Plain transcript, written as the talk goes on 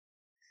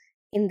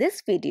In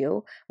this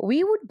video,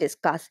 we would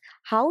discuss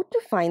how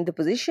to find the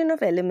position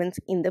of elements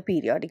in the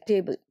periodic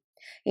table.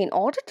 In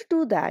order to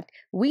do that,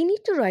 we need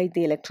to write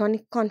the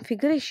electronic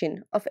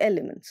configuration of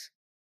elements.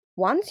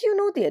 Once you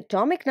know the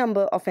atomic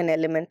number of an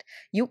element,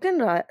 you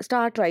can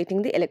start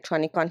writing the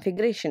electronic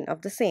configuration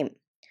of the same.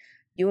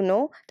 You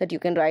know that you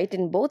can write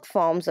in both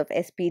forms of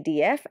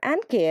spdf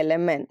and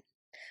KLMN.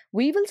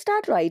 We will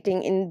start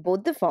writing in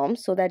both the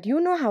forms so that you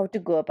know how to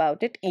go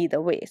about it either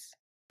ways.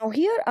 Now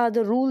here are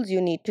the rules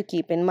you need to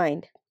keep in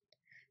mind.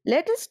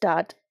 Let us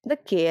start the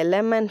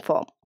KLMN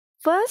form.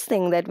 First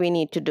thing that we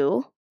need to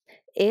do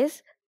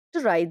is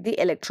to write the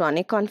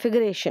electronic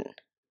configuration.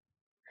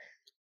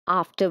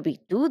 After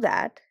we do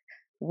that,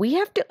 we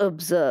have to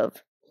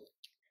observe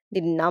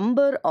the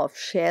number of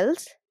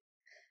shells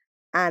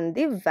and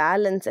the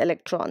valence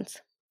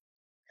electrons.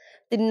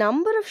 The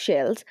number of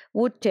shells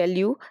would tell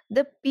you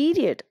the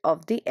period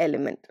of the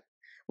element,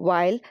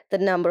 while the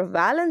number of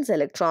valence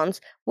electrons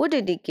would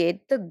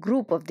indicate the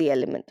group of the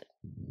element.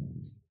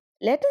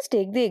 Let us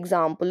take the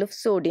example of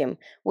sodium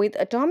with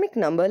atomic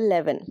number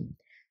 11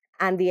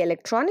 and the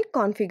electronic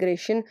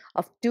configuration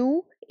of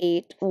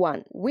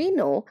 281. We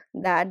know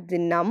that the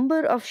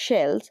number of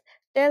shells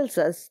tells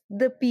us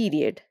the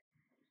period.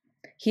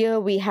 Here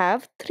we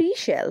have 3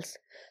 shells,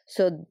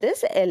 so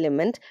this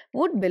element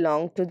would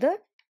belong to the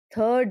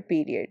third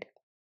period.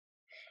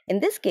 In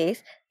this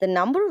case, the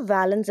number of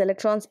valence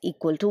electrons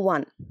equal to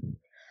 1.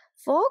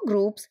 For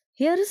groups,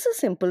 here is a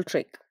simple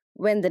trick.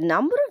 When the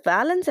number of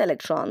valence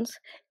electrons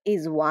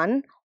is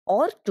 1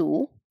 or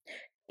 2,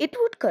 it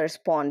would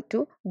correspond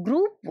to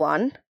group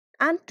 1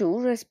 and 2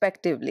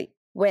 respectively.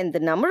 When the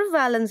number of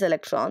valence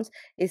electrons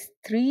is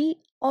 3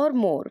 or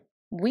more,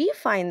 we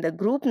find the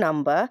group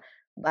number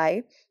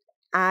by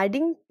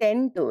adding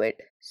 10 to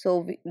it.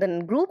 So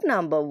the group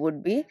number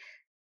would be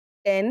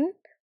 10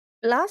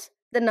 plus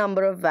the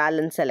number of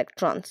valence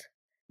electrons.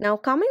 Now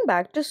coming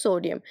back to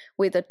sodium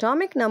with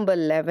atomic number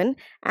 11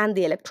 and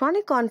the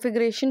electronic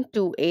configuration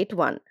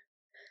 281.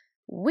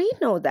 We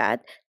know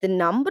that the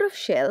number of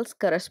shells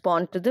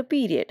correspond to the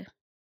period.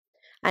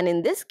 And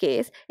in this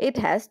case, it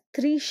has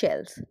 3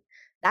 shells.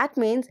 That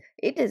means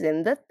it is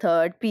in the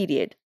third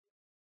period.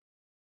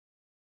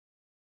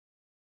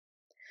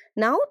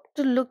 Now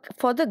to look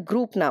for the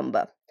group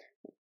number,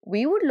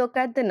 we would look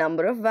at the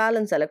number of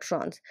valence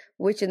electrons,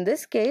 which in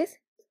this case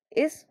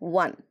is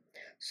 1.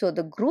 So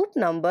the group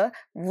number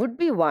would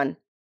be 1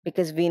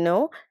 because we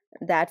know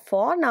that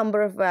for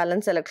number of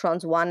valence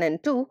electrons 1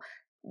 and 2,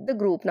 the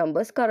group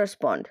numbers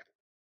correspond.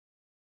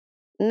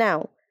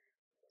 Now,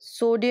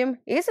 sodium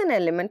is an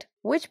element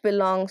which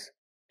belongs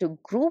to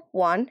group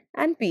 1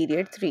 and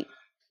period 3.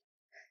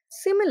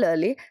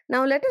 Similarly,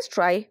 now let us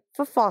try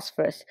for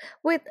phosphorus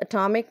with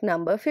atomic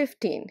number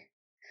 15.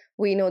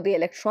 We know the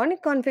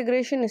electronic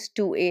configuration is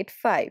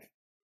 285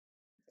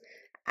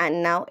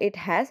 and now it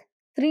has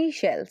 3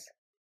 shells.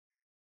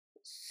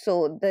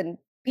 So the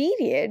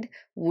period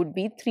would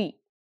be 3.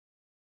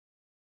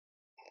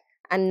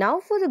 And now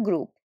for the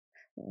group,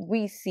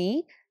 we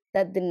see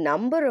that the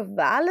number of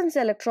valence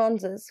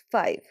electrons is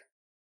 5.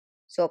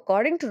 So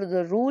according to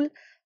the rule,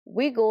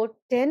 we go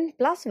 10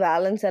 plus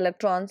valence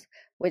electrons,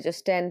 which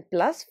is 10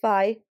 plus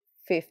 5,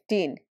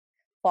 15.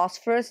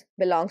 Phosphorus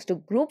belongs to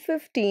group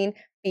 15,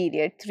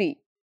 period 3.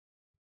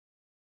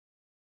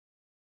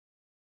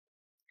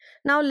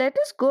 Now let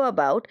us go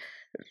about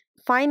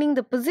finding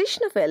the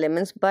position of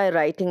elements by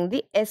writing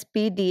the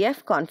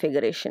spdf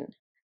configuration.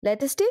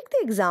 Let us take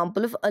the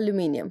example of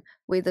aluminium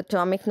with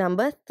atomic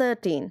number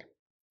 13.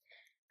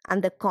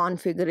 And the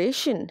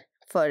configuration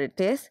for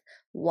it is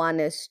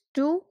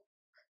 1s2,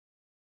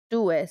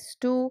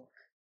 2s2,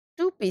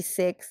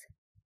 2p6,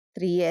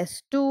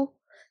 3s2,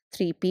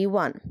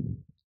 3p1.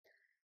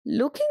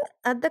 Looking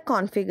at the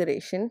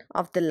configuration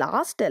of the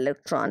last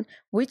electron,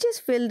 which is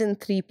filled in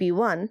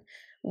 3p1,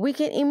 we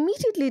can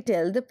immediately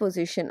tell the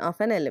position of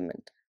an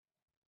element.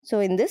 So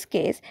in this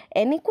case,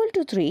 n equal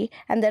to 3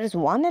 and there is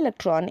 1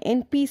 electron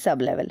in p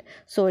sublevel.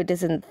 So it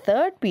is in the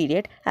third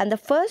period and the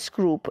first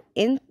group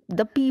in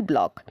the p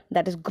block,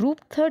 that is group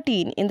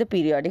 13 in the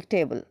periodic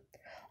table.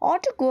 Or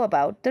to go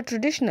about the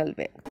traditional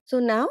way. So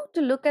now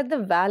to look at the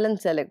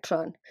valence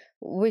electron,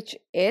 which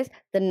is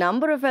the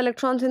number of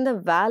electrons in the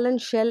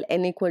valence shell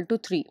n equal to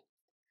 3.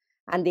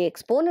 And the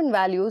exponent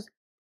values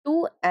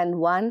 2 and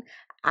 1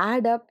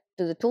 add up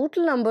to the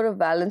total number of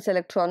valence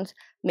electrons,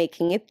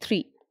 making it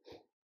 3.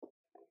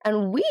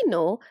 And we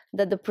know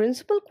that the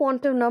principal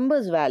quantum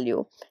numbers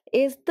value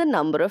is the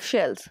number of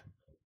shells.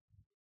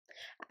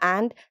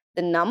 And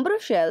the number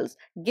of shells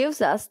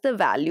gives us the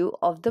value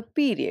of the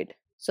period.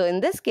 So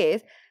in this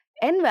case,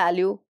 n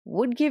value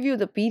would give you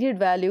the period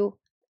value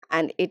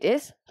and it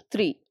is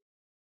 3.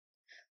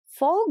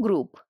 For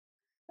group,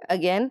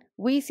 again,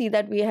 we see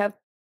that we have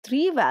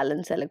 3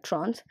 valence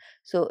electrons.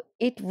 So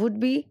it would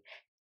be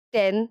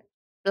 10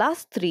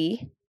 plus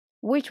 3,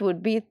 which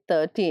would be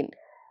 13.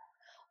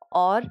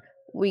 Or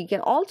we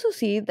can also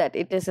see that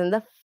it is in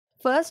the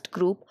first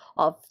group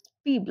of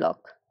P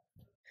block.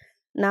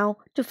 Now,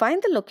 to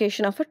find the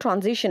location of a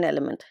transition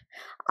element,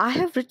 I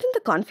have written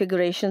the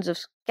configurations of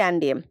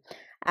scandium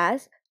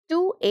as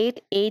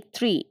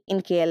 2883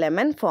 in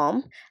KLMN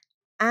form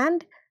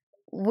and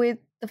with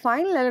the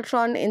final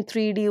electron in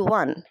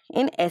 3D1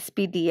 in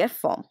spdf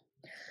form.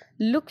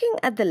 Looking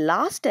at the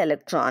last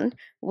electron,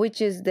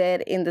 which is there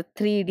in the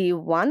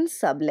 3D1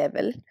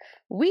 sublevel,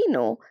 we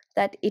know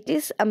that it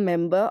is a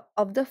member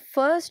of the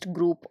first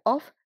group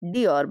of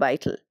d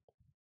orbital.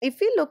 If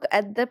we look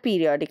at the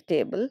periodic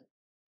table,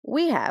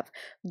 we have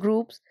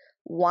groups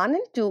 1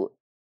 and 2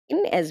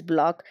 in S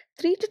block,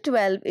 3 to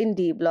 12 in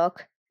D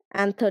block,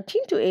 and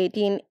 13 to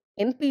 18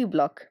 in P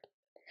block.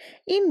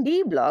 In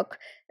D block,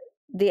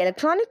 the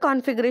electronic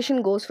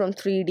configuration goes from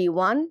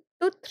 3D1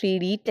 to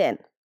 3D10.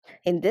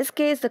 In this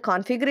case, the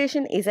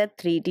configuration is at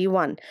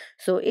 3D1,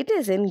 so it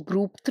is in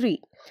group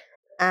 3.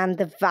 And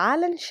the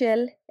valence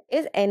shell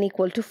is n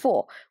equal to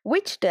 4,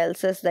 which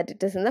tells us that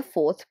it is in the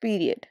fourth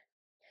period.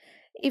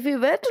 If we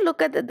were to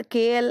look at the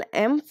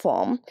KLM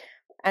form,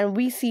 and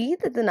we see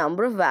that the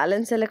number of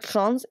valence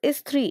electrons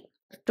is 3.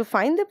 To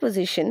find the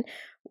position,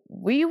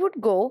 we would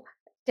go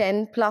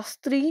 10 plus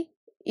 3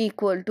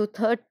 equal to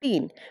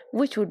 13,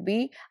 which would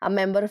be a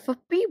member of a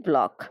p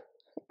block,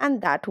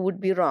 and that would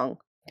be wrong.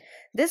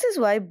 This is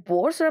why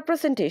Bohr's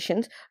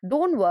representations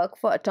don't work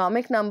for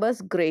atomic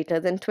numbers greater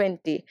than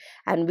 20,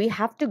 and we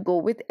have to go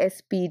with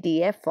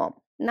spdf form.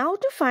 Now,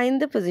 to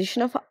find the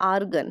position of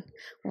argon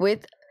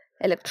with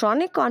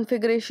electronic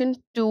configuration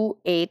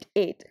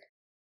 288,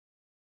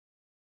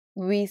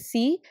 we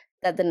see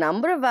that the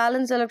number of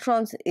valence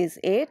electrons is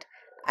 8,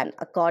 and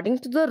according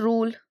to the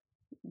rule,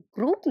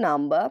 group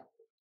number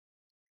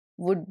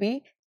would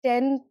be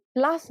 10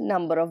 plus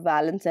number of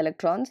valence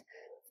electrons,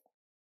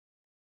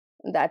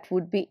 that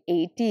would be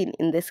 18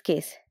 in this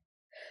case.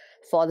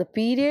 For the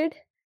period,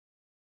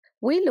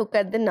 we look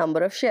at the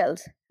number of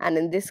shells, and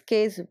in this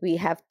case we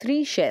have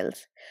 3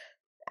 shells,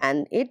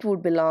 and it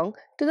would belong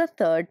to the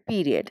third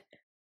period.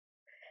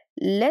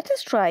 Let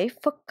us try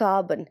for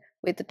carbon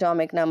with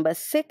atomic number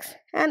 6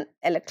 and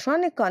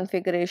electronic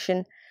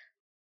configuration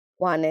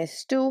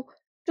 1s2,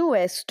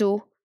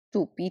 2s2,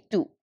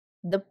 2p2.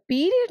 The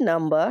period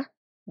number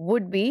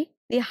would be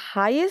the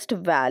highest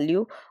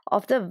value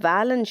of the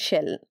valence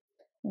shell,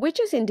 which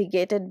is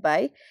indicated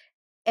by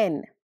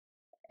n.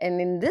 And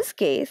in this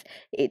case,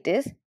 it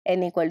is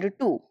n equal to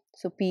 2.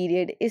 So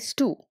period is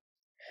 2.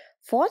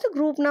 For the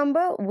group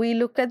number, we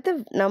look at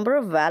the number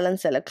of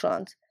valence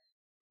electrons,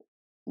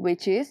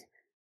 which is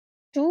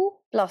 2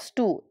 plus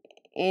 2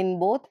 in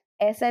both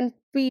s and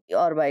p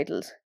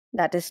orbitals.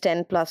 That is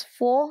 10 plus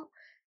 4,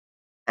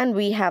 and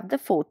we have the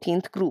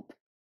 14th group.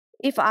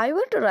 If I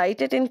were to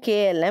write it in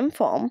KLM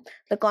form,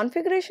 the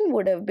configuration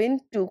would have been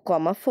 2,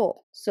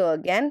 4. So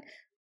again,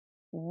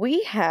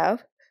 we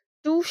have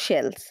 2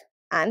 shells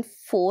and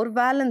 4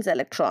 valence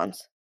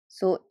electrons.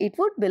 So it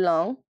would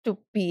belong to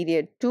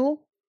period 2,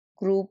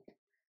 group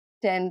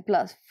 10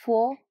 plus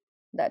 4,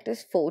 that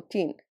is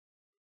 14.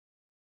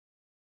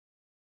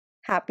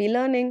 Happy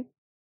learning!